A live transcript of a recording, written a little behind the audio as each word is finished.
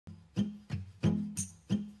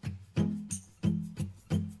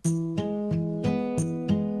What's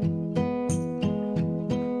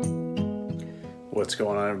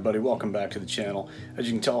going on, everybody? Welcome back to the channel. As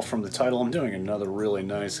you can tell from the title, I'm doing another really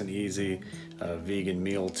nice and easy vegan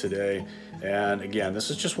meal today. And again, this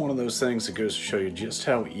is just one of those things that goes to show you just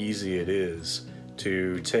how easy it is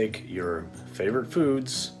to take your favorite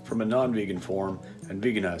foods from a non-vegan form and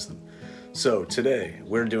veganize them. So today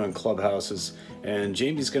we're doing clubhouses, and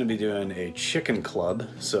Jamie's going to be doing a chicken club.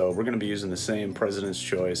 So we're going to be using the same President's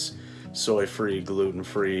Choice, soy-free,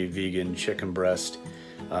 gluten-free, vegan chicken breast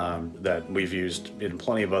that we've used in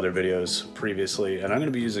plenty of other videos previously. And I'm going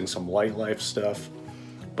to be using some Light Life stuff,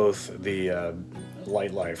 both the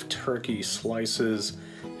Light Life turkey slices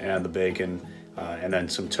and the bacon, and then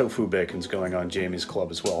some tofu bacons going on Jamie's club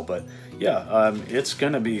as well. But yeah, it's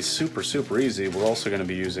going to be super easy. We're also going to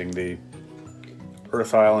be using the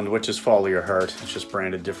Earth Island, which is Follow Your Heart. It's just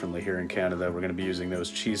branded differently here in Canada. We're going to be using those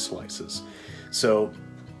cheese slices. So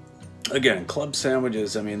again, club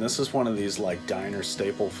sandwiches, I mean, this is one of these like diner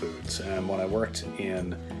staple foods. And when I worked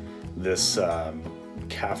in this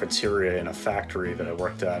cafeteria in a factory that I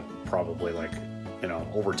worked at probably like, you know,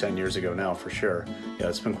 over 10 years ago now for sure. Yeah,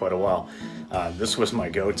 it's been quite a while. This was my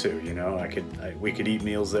go-to, you know. We could eat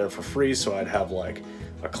meals there for free, so I'd have like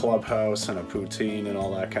a clubhouse and a poutine and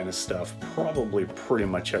all that kind of stuff probably pretty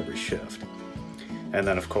much every shift. And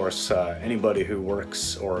then, of course, anybody who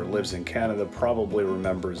works or lives in Canada probably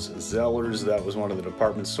remembers Zellers. That was one of the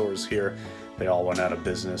department stores here. They all went out of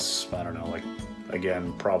business, I don't know, like,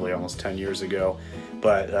 again, probably almost 10 years ago.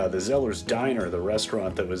 But the Zellers Diner, the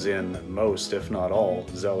restaurant that was in most, if not all,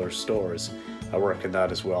 Zellers stores, I worked in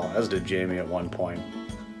that as well, as did Jamie at one point.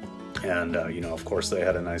 And, you know, of course, they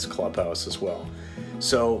had a nice clubhouse as well.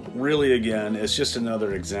 So really, again, it's just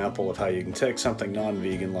another example of how you can take something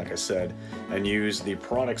non-vegan, like I said, and use the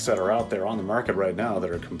products that are out there on the market right now that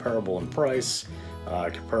are comparable in price,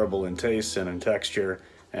 comparable in taste and in texture,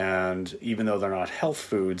 and even though they're not health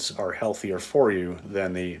foods, are healthier for you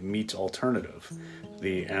than the meat alternative,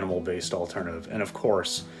 the animal-based alternative. And of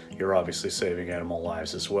course, you're obviously saving animal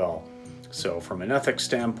lives as well. So from an ethics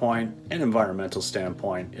standpoint and environmental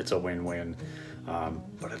standpoint, it's a win-win.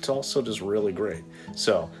 But it's also just really great.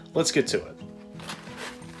 So let's get to it.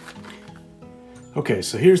 Okay,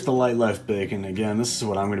 so here's the Light Life bacon. Again, this is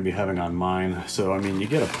what I'm going to be having on mine. So, I mean, you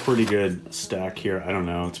get a pretty good stack here. I don't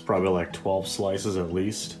know, it's probably like 12 slices at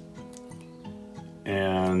least.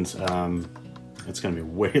 And it's going to be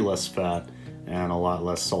way less fat and a lot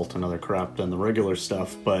less salt and other crap than the regular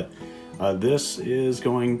stuff. But this is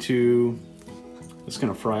going to... It's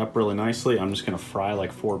going to fry up really nicely. I'm just going to fry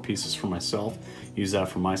like 4 pieces for myself, use that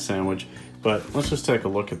for my sandwich. But let's just take a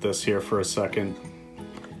look at this here for a second.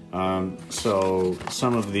 So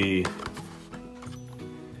some of the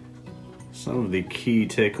key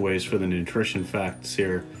takeaways for the nutrition facts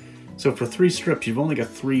here. So for 3 strips, you've only got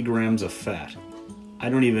 3 grams of fat. I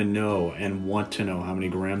don't even know and want to know how many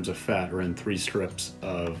grams of fat are in 3 strips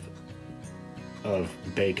of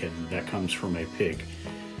bacon that comes from a pig.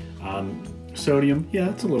 Sodium, yeah,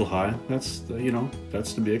 it's a little high. That's, you know,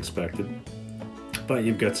 that's to be expected. But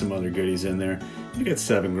you've got some other goodies in there. You get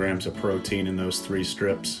 7 grams of protein in those 3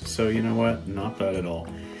 strips. So you know what? Not bad at all.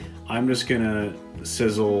 I'm just gonna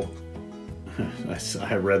sizzle.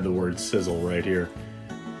 I read the word sizzle right here.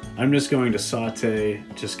 I'm just going to saute,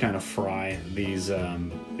 just kind of fry these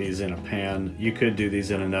in a pan. You could do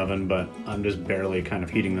these in an oven, but I'm just barely kind of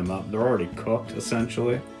heating them up. They're already cooked,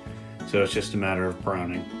 essentially. So it's just a matter of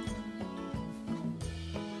browning.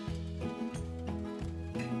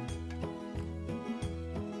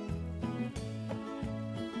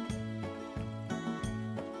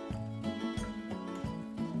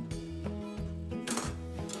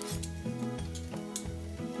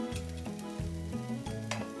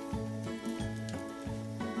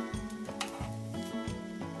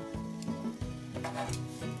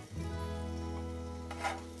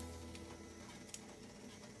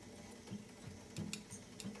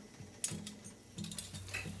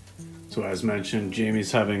 So as mentioned,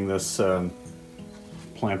 Jamie's having this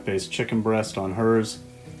plant-based chicken breast on hers,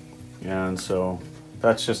 and so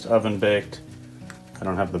that's just oven baked. I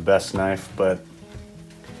don't have the best knife, but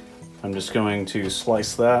I'm just going to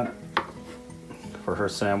slice that for her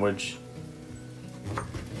sandwich.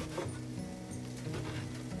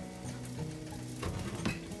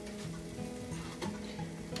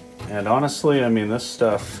 And honestly, I mean, this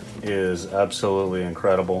stuff is absolutely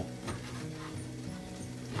incredible.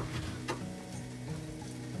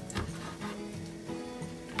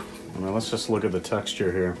 I mean, let's just look at the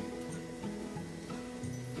texture here.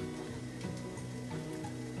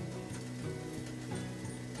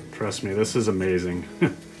 Trust me, this is amazing.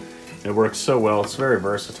 It works so well. It's very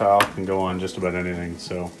versatile. Can go on just about anything.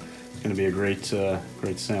 So it's going to be a great,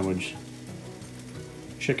 great sandwich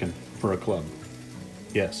chicken for a club.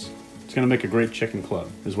 Yes, it's going to make a great chicken club,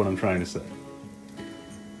 is what I'm trying to say.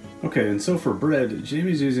 Okay, and so for bread,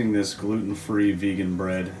 Jamie's using this gluten-free vegan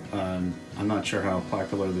bread. I'm not sure how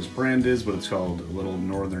popular this brand is, but it's called Little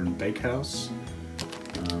Northern Bakehouse.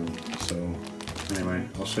 So anyway,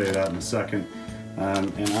 I'll show you that in a second.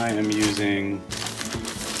 And I am using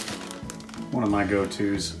one of my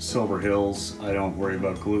go-tos, Silver Hills. I don't worry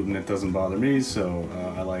about gluten, it doesn't bother me, so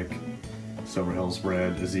I like Silver Hills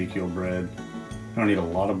bread, Ezekiel bread. I don't eat a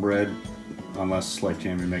lot of bread, unless like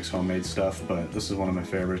Jamie makes homemade stuff, but this is one of my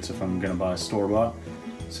favorites if I'm gonna buy store-bought,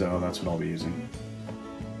 so that's what I'll be using.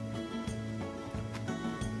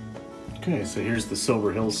 Okay, so here's the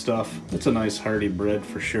Silver Hills stuff. It's a nice hearty bread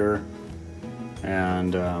for sure.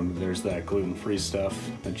 And there's that gluten-free stuff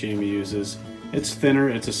that Jamie uses. It's thinner,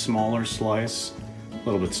 it's a smaller slice, a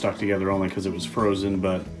little bit stuck together only because it was frozen,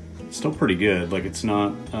 but it's still pretty good. Like, it's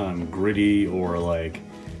not gritty or like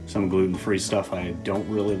some gluten-free stuff I don't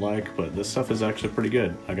really like, but this stuff is actually pretty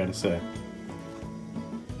good, I gotta say.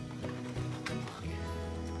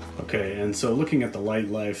 Okay, and so looking at the Light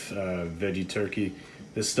Life veggie turkey,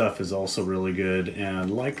 this stuff is also really good,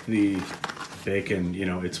 and like the bacon, you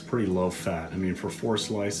know, it's pretty low fat. I mean, for 4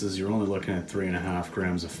 slices, you're only looking at 3.5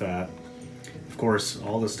 grams of fat. Of course,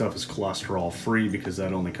 all this stuff is cholesterol free because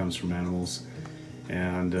that only comes from animals.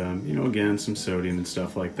 And, you know, again, some sodium and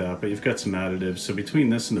stuff like that, but you've got some additives. So between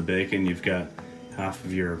this and the bacon, you've got half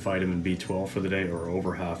of your vitamin B12 for the day, or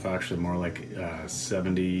over half, actually, more like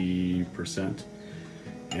 70%.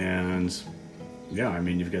 And yeah, I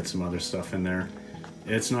mean, you've got some other stuff in there.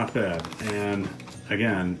 It's not bad. And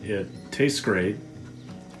again, it tastes great.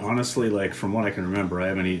 Honestly, like from what I can remember, I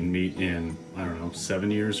haven't eaten meat in, I don't know, 7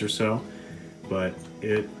 years or so, but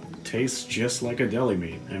it tastes just like a deli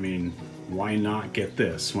meat. I mean, why not get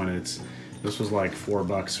this when this was like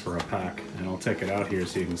 $4 for a pack, and I'll take it out here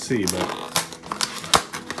so you can see, but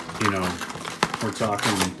you know, we're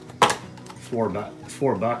talking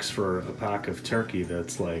 $4 for a pack of turkey.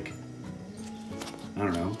 That's like, I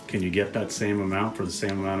don't know, can you get that same amount for the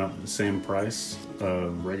same price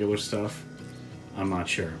of regular stuff? I'm not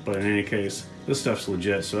sure, but in any case, this stuff's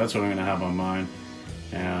legit, so that's what I'm gonna have on mine.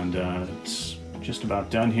 And it's just about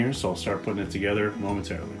done here, so I'll start putting it together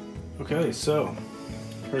momentarily. Okay, so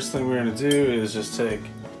first thing we're gonna do is just take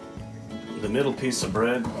the middle piece of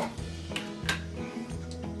bread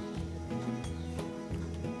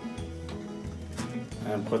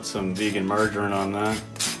and put some vegan margarine on that.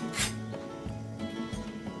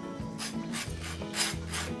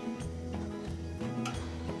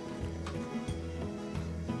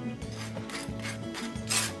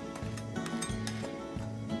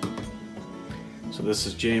 So this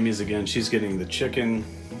is Jamie's again. She's getting the chicken.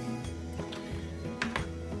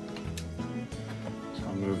 So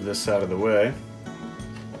I'll move this out of the way.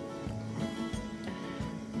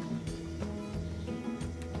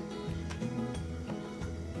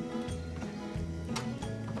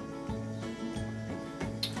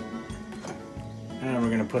 And we're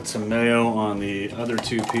going to put some mayo on the other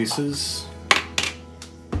 2 pieces.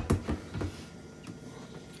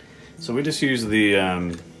 So we just use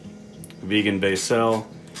the vegan basil,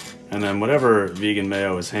 and then whatever vegan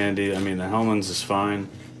mayo is handy. I mean, the Hellmann's is fine.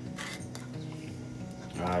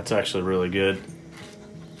 It's actually really good.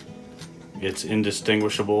 It's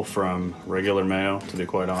indistinguishable from regular mayo, to be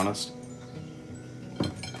quite honest.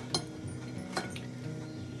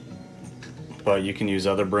 But you can use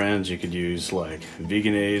other brands. You could use like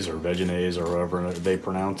Vegenaise or Vegenaise or however they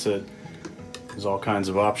pronounce it. There's all kinds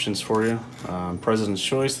of options for you. President's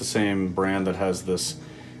Choice, the same brand that has this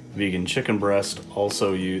vegan chicken breast,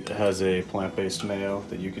 also has a plant-based mayo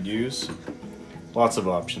that you could use. Lots of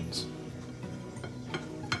options.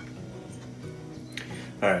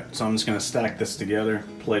 Alright, so I'm just going to stack this together,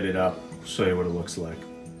 plate it up, show you what it looks like.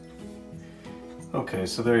 Okay,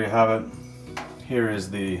 so there you have it. Here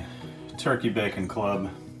is the turkey bacon club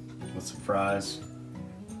with some fries,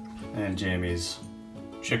 and Jamie's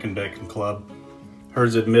chicken bacon club.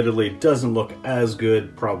 Hers admittedly doesn't look as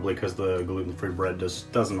good, probably because the gluten-free bread just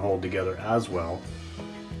doesn't hold together as well.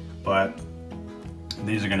 But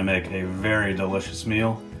these are going to make a very delicious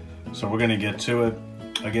meal. So we're going to get to it.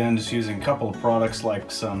 Again, just using a couple of products like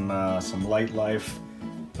some Light Life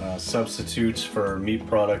substitutes for meat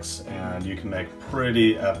products, and you can make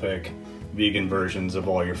pretty epic vegan versions of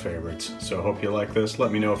all your favorites. So I hope you like this.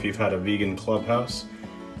 Let me know if you've had a vegan Clubhouse,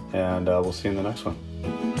 and we'll see you in the next one.